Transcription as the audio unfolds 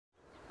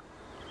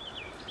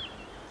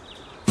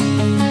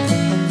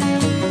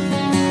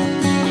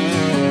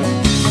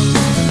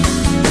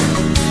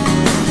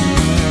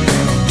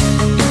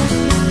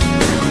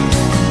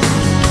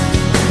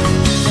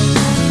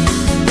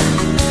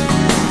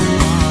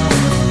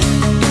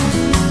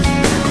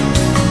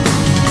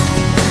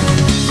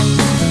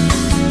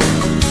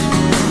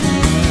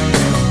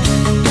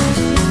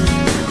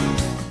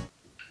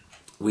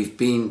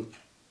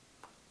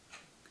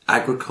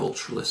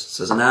agriculturalists.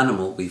 As an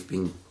animal, we've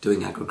been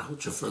doing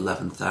agriculture for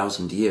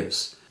 11,000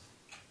 years.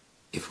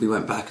 If we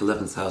went back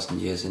 11,000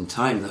 years in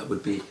time, that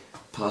would be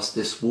past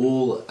this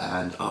wall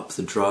and up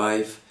the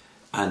drive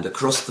and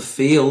across the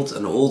field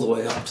and all the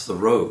way up to the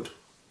road.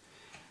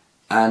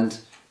 And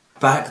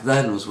back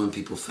then was when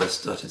people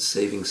first started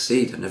saving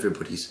seed, and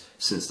everybody's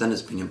since then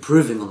has been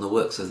improving on the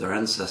works of their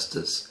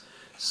ancestors.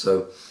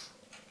 So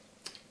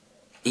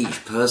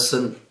each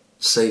person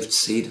saved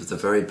seed of the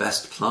very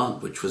best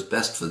plant, which was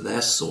best for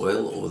their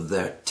soil or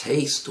their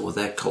taste or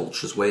their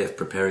culture's way of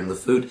preparing the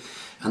food,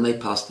 and they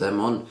passed them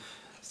on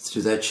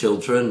to their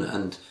children,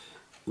 and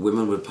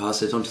women would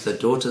pass it on to their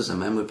daughters and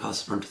men would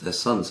pass it on to their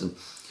sons, and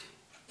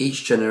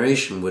each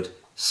generation would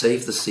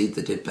save the seed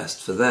that did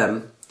best for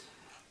them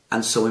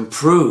and so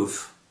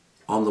improve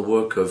on the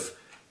work of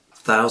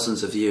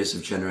thousands of years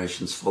of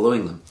generations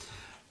following them.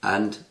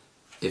 And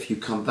if you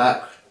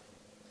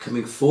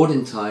coming forward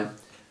in time,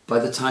 by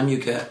the time you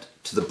get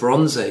to the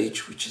Bronze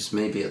Age, which is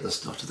maybe at the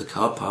start of the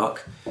car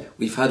park,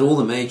 we've had all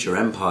the major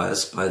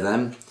empires by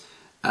then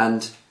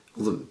and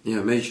all the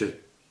major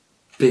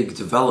big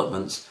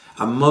developments,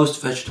 and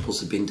most vegetables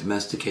have been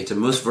domesticated.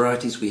 Most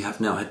varieties we have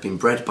now had been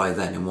bred by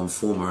then in one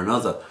form or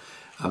another.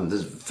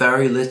 There's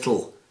very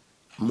little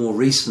more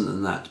recent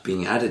than that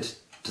being added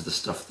to the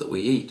stuff that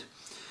we eat.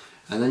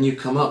 And then you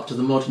come up to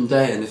the modern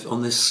day, and if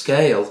on this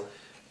scale,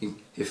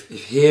 if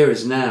here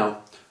is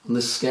now, on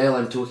this scale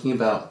I'm talking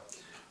about,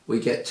 we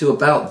get to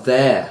about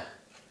there,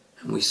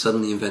 and we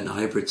suddenly invent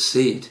hybrid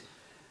seed.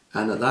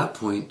 And at that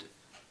point,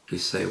 we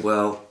say,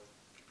 well,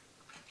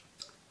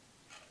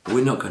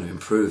 we're not going to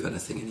improve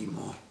anything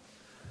anymore.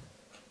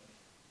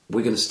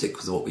 We're going to stick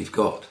with what we've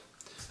got.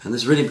 And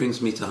this really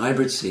brings me to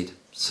hybrid seed.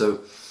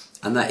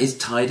 And that is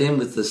tied in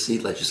with the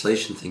seed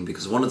legislation thing,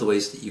 because one of the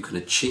ways that you can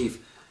achieve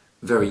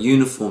very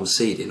uniform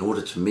seed in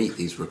order to meet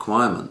these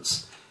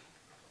requirements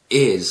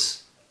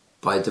is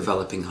by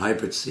developing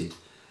hybrid seed.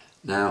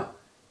 Now,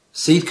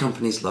 seed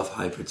companies love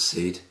hybrid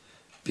seed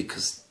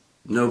because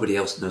nobody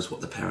else knows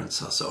what the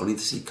parents are, so only the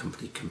seed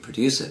company can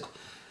produce it.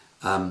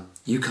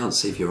 You can't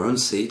save your own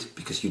seed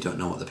because you don't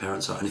know what the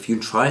parents are. And if you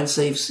try and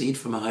save seed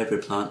from a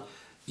hybrid plant,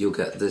 you'll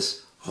get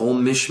this whole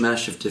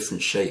mishmash of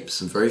different shapes,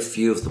 and very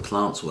few of the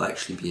plants will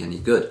actually be any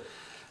good.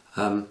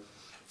 And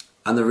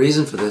the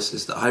reason for this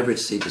is that hybrid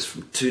seed is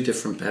from two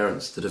different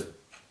parents that have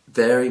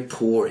very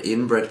poor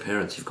inbred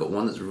parents. You've got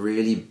one that's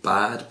really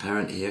bad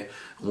parent here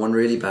and one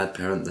really bad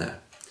parent there.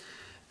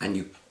 And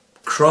you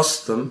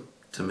cross them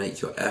to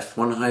make your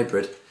F1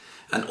 hybrid,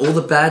 and all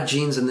the bad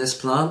genes in this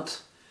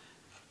plant,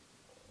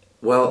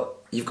 well,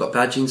 you've got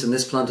bad genes in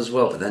this plant as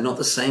well, but they're not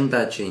the same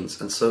bad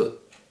genes, and so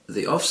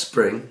the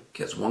offspring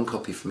gets one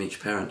copy from each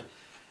parent.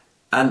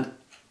 And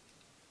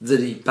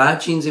the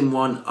bad genes in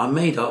one are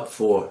made up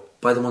for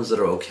by the ones that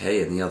are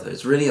okay in the other.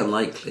 It's really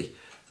unlikely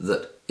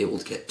that it will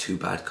get two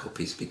bad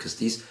copies, because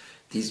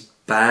these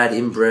bad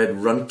inbred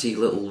runty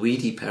little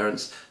weedy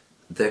parents,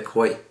 they're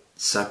quite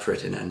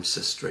separate in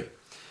ancestry.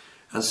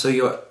 And so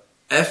your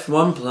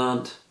F1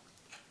 plant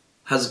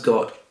has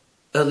got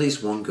at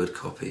least one good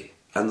copy.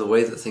 And the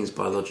way that things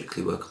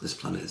biologically work on this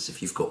planet is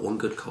if you've got one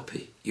good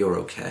copy, you're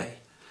okay.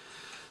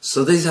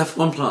 So these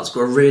F1 plants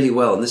grow really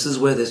well, and this is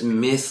where this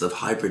myth of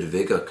hybrid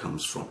vigor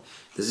comes from.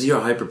 This is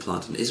your hybrid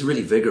plant, and it's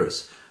really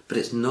vigorous, but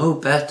it's no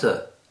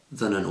better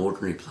than an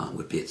ordinary plant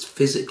would be. It's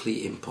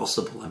physically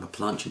impossible. I'm a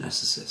plant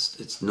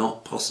geneticist. It's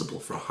not possible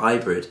for a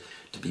hybrid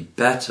to be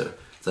better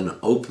than an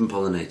open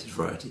pollinated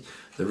variety.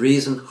 The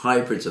reason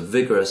hybrids are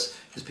vigorous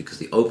is because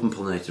the open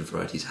pollinated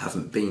varieties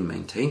haven't been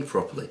maintained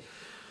properly.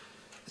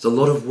 It's a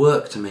lot of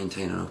work to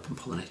maintain an open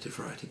pollinated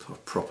variety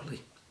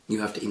properly. You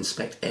have to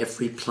inspect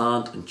every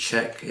plant and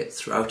check it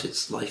throughout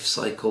its life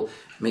cycle.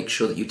 Make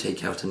sure that you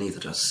take out any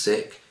that are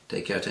sick,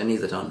 take out any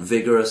that aren't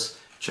vigorous,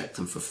 check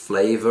them for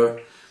flavour,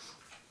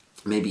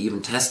 maybe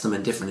even test them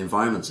in different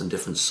environments and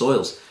different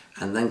soils,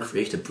 and then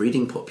create a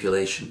breeding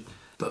population.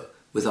 But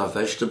with our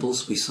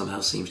vegetables, we somehow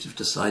seem to have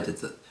decided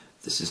that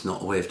this is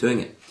not a way of doing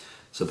it.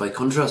 So by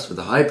contrast with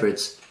the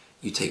hybrids,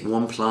 you take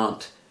one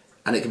plant,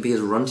 and it can be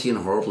as runty and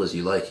horrible as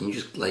you like, and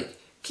you just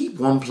keep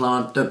one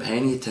plant, don't pay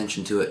any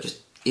attention to it,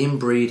 just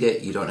inbreed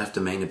it. You don't have to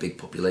main a big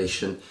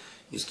population.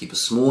 You just keep a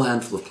small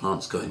handful of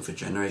plants going for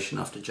generation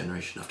after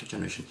generation after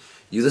generation.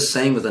 You do the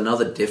same with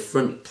another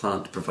different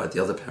plant to provide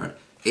the other parent.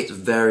 It's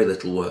very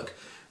little work.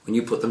 When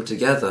you put them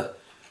together,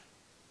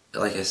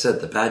 like I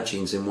said, the bad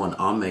genes in one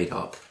are made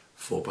up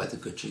for by the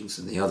good genes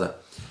in the other.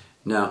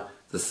 Now,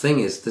 the thing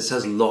is, this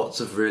has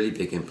lots of really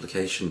big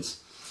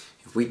implications.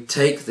 If we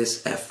take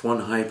this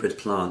F1 hybrid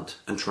plant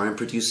and try and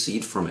produce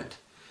seed from it,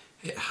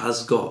 it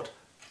has got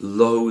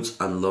loads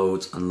and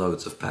loads and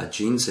loads of bad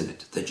genes in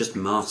it. They're just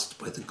masked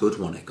by the good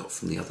one it got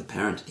from the other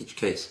parent in each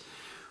case.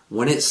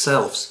 When it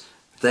selfs,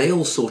 they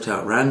all sort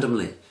out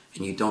randomly,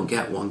 and you don't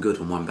get one good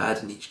and one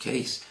bad in each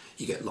case.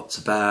 You get lots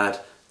of bad,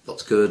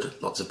 lots good,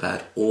 lots of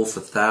bad, all for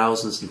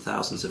thousands and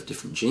thousands of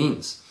different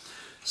genes.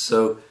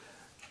 So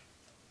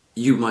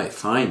you might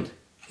find,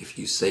 if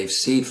you save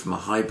seed from a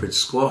hybrid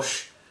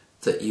squash,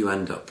 that you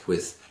end up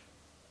with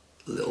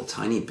little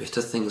tiny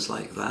bitter things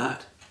like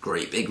that.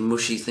 great big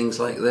mushy things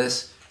like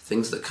this,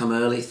 things that come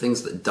early,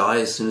 things that die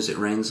as soon as it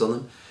rains on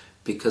them,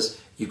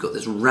 because you've got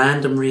this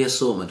random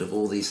reassortment of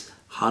all these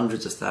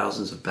hundreds of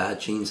thousands of bad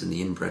genes in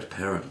the inbred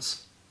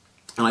parents.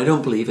 And I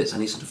don't believe it's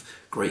any sort of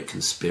great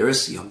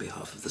conspiracy on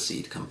behalf of the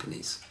seed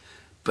companies,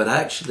 but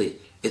actually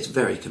it's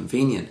very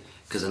convenient,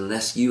 because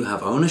unless you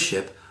have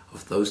ownership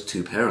of those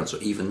two parents,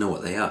 or even know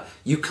what they are,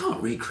 you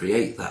can't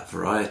recreate that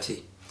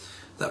variety.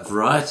 That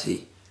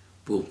variety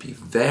will be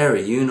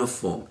very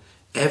uniform.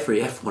 Every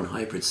F1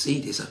 hybrid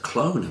seed is a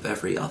clone of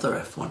every other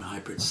F1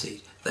 hybrid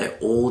seed. They're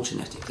all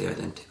genetically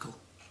identical.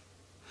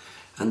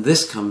 And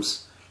this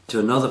comes to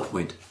another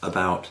point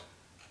about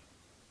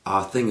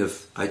our thing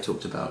of, I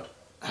talked about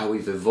how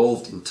we've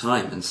evolved in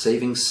time and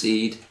saving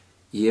seed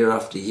year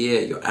after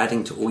year. You're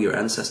adding to all your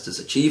ancestors'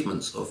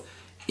 achievements of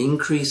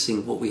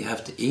increasing what we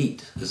have to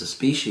eat as a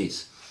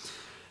species.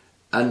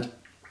 And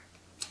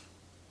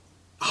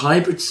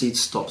hybrid seed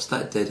stops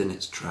that dead in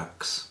its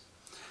tracks,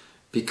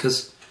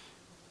 because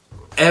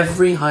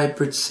every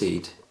hybrid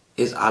seed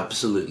is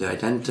absolutely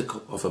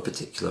identical of a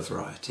particular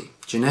variety.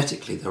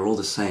 Genetically, they're all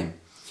the same.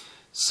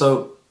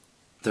 So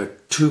there are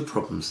two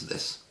problems with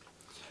this.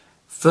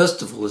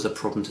 First of all, there's a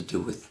problem to do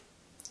with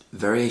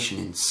variation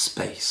in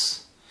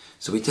space.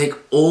 So we take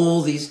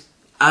all these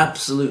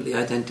absolutely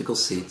identical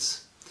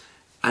seeds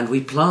and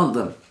we plant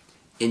them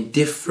in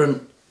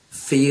different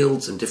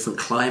fields and different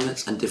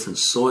climates and different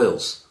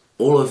soils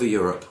all over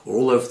Europe or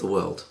all over the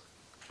world.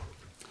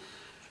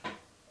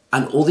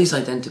 And all these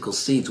identical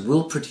seeds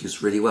will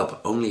produce really well,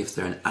 but only if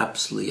they're in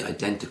absolutely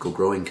identical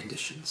growing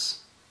conditions.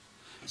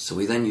 So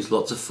we then use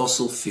lots of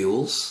fossil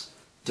fuels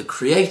to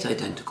create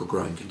identical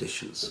growing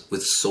conditions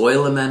with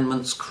soil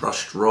amendments,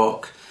 crushed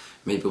rock.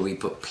 Maybe we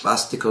put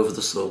plastic over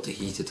the soil to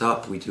heat it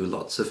up. We do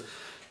lots of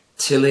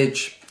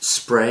tillage,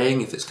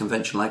 spraying if it's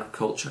conventional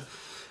agriculture.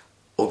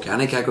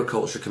 Organic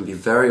agriculture can be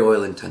very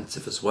oil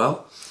intensive as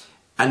well.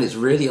 And it's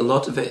really, a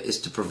lot of it is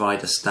to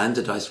provide a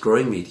standardized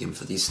growing medium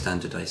for these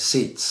standardized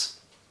seeds.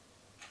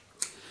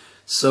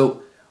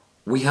 So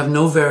we have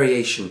no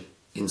variation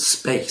in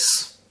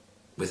space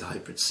with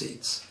hybrid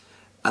seeds.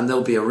 And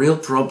there'll be a real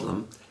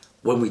problem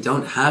when we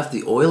don't have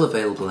the oil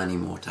available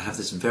anymore to have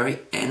this very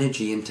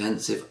energy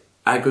intensive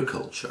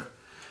agriculture.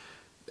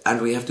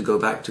 And we have to go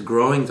back to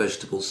growing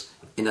vegetables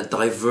in a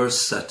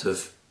diverse set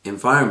of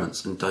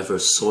environments and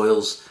diverse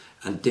soils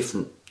and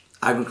different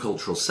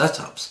agricultural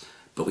setups.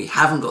 But we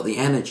haven't got the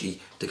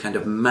energy to kind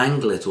of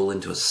mangle it all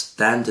into a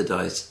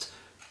standardized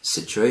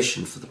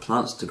situation for the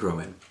plants to grow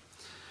in.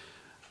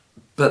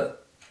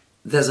 But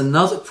there's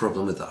another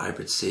problem with the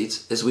hybrid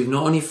seeds, is we've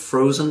not only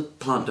frozen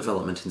plant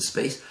development in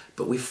space,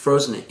 but we've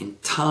frozen it in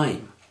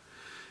time,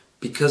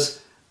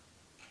 because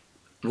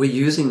we're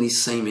using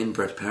these same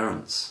inbred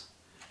parents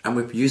and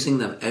we're using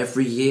them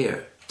every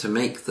year to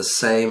make the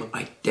same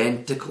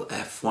identical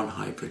F1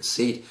 hybrid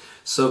seed.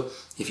 So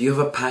if you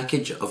have a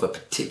package of a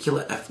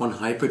particular F1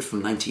 hybrid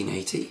from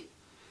 1980,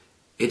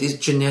 it is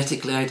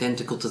genetically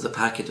identical to the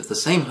packet of the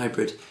same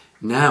hybrid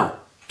now,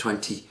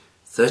 20,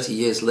 30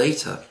 years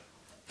later.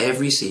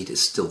 Every seed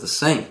is still the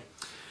same.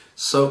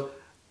 So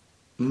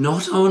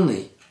not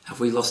only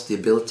have we lost the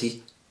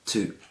ability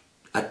to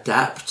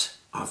adapt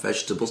our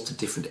vegetables to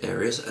different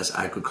areas as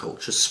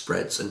agriculture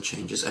spreads and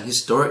changes, and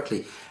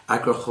historically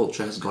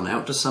agriculture has gone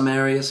out to some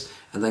areas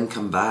and then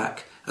come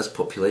back as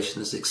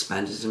population has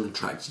expanded and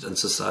contracted and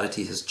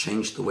society has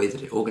changed the way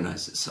that it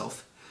organizes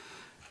itself.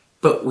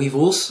 But we've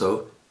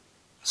also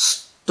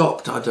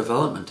stopped our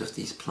development of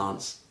these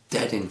plants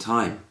dead in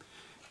time,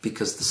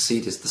 because the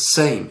seed is the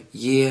same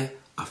year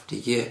after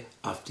year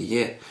after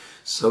year.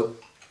 So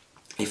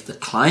if the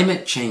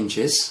climate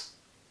changes,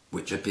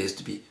 which appears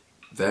to be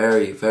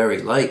very,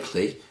 very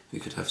likely, we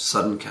could have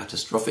sudden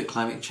catastrophic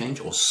climate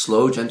change or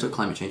slow, gentle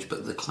climate change,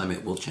 but the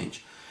climate will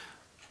change.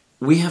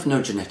 We have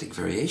no genetic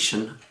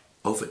variation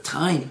over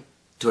time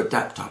to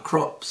adapt our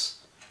crops.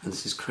 And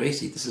this is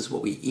crazy. This is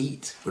what we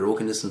eat. We're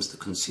organisms that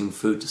consume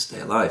food to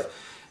stay alive.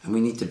 And we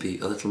need to be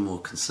a little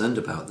more concerned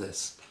about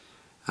this.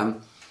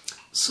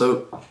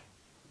 So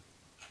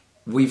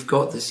we've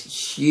got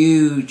this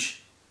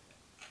huge,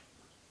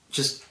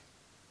 just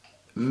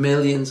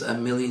millions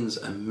and millions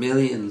and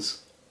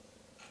millions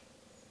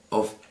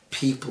of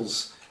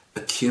people's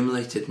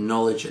accumulated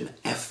knowledge and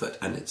effort,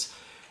 and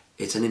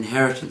it's an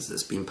inheritance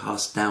that's been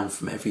passed down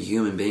from every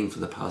human being for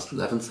the past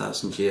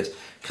 11,000 years,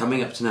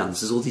 coming up to now. And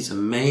this is all these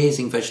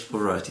amazing vegetable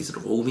varieties that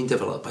have all been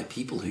developed by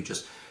people who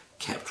just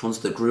kept ones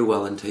that grew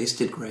well and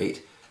tasted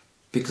great,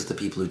 because the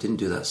people who didn't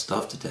do that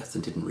starved to death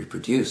and didn't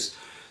reproduce.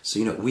 So,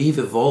 you know, we've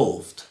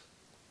evolved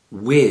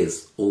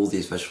with all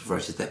these vegetable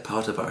varieties. They're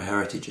part of our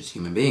heritage as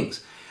human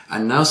beings.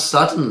 And now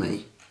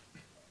suddenly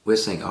we're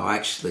saying, oh,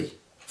 actually,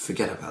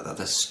 forget about that,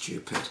 that's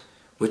stupid.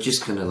 We're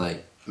just going to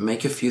like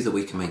make a few that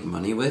we can make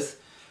money with,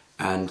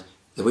 and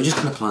we're just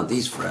going to plant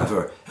these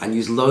forever and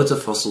use loads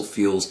of fossil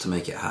fuels to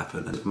make it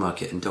happen and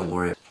market, and don't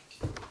worry.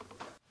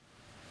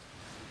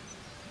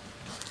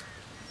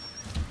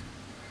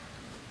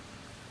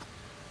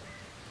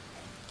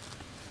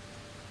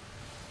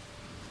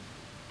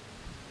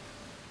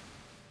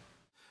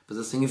 But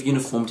the thing of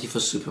uniformity for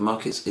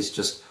supermarkets is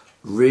just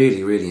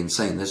really, really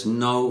insane. There's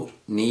no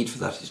need for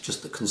that. It's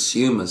just that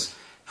consumers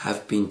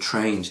have been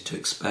trained to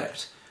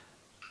expect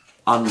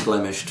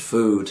unblemished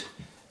food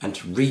and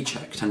to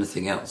reject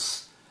anything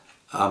else.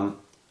 I'm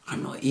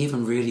not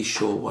even really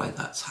sure why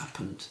that's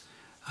happened.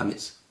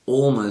 It's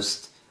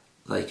almost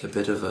like a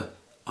bit of a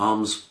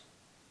arms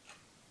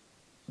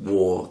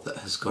war that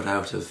has got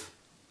out of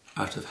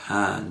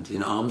hand,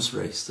 an arms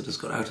race that has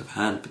got out of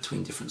hand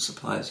between different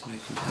suppliers. You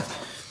can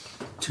have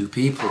two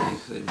people,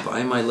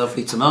 buy my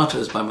lovely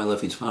tomatoes, buy my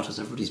lovely tomatoes.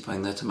 Everybody's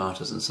buying their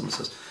tomatoes, and someone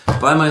says,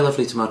 buy my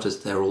lovely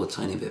tomatoes, they're all a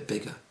tiny bit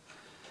bigger.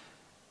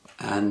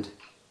 And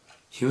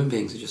human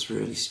beings are just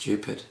really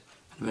stupid.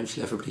 And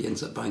eventually everybody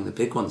ends up buying the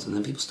big ones, and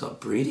then people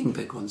start breeding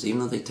big ones, even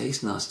though they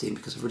taste nasty. And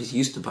because everybody's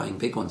used to buying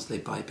big ones, they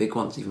buy big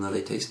ones, even though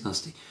they taste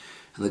nasty.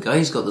 And the guy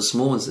who's got the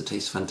small ones that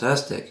taste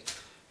fantastic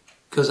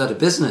goes out of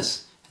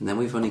business, and then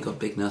we've only got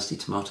big nasty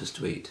tomatoes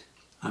to eat.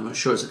 I'm not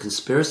sure it's a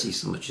conspiracy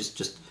so much as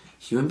just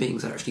human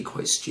beings are actually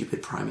quite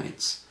stupid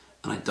primates,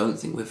 and I don't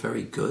think we're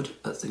very good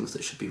at things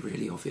that should be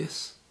really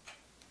obvious.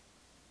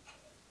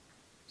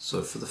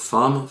 So for the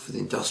farmer, for the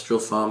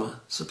industrial farmer,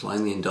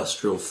 supplying the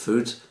industrial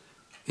food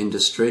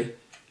industry,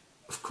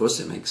 of course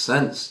it makes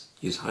sense.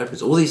 Use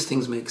hybrids. All these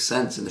things make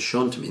sense in the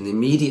short term, in the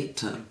immediate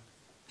term,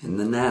 in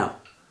the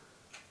now.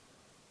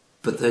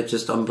 But they're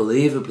just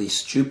unbelievably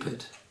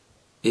stupid,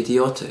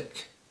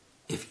 idiotic.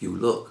 If you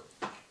look,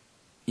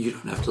 you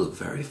don't have to look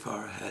very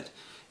far ahead.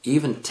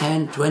 Even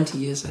 10, 20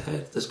 years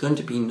ahead, there's going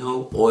to be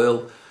no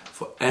oil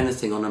for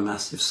anything on a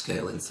massive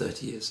scale in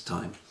 30 years'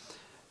 time.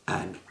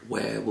 And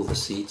where will the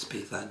seeds be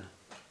then?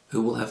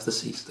 Who will have the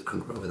seeds that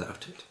can grow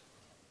without it?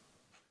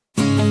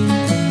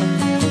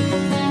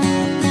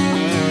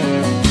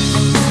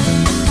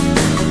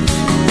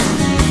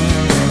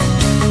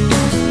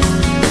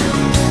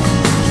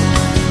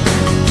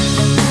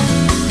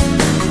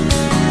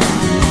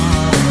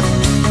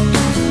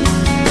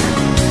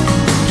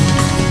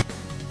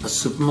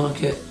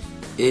 Supermarket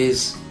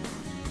is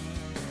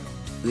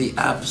the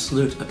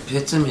absolute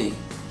epitome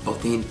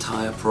of the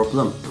entire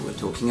problem that we're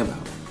talking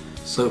about.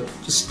 So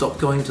just stop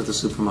going to the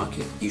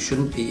supermarket. You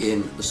shouldn't be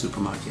in the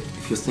supermarket.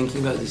 If you're thinking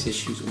about these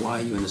issues, why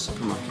are you in a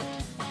supermarket?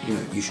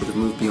 You should have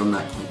moved beyond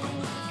that point by now.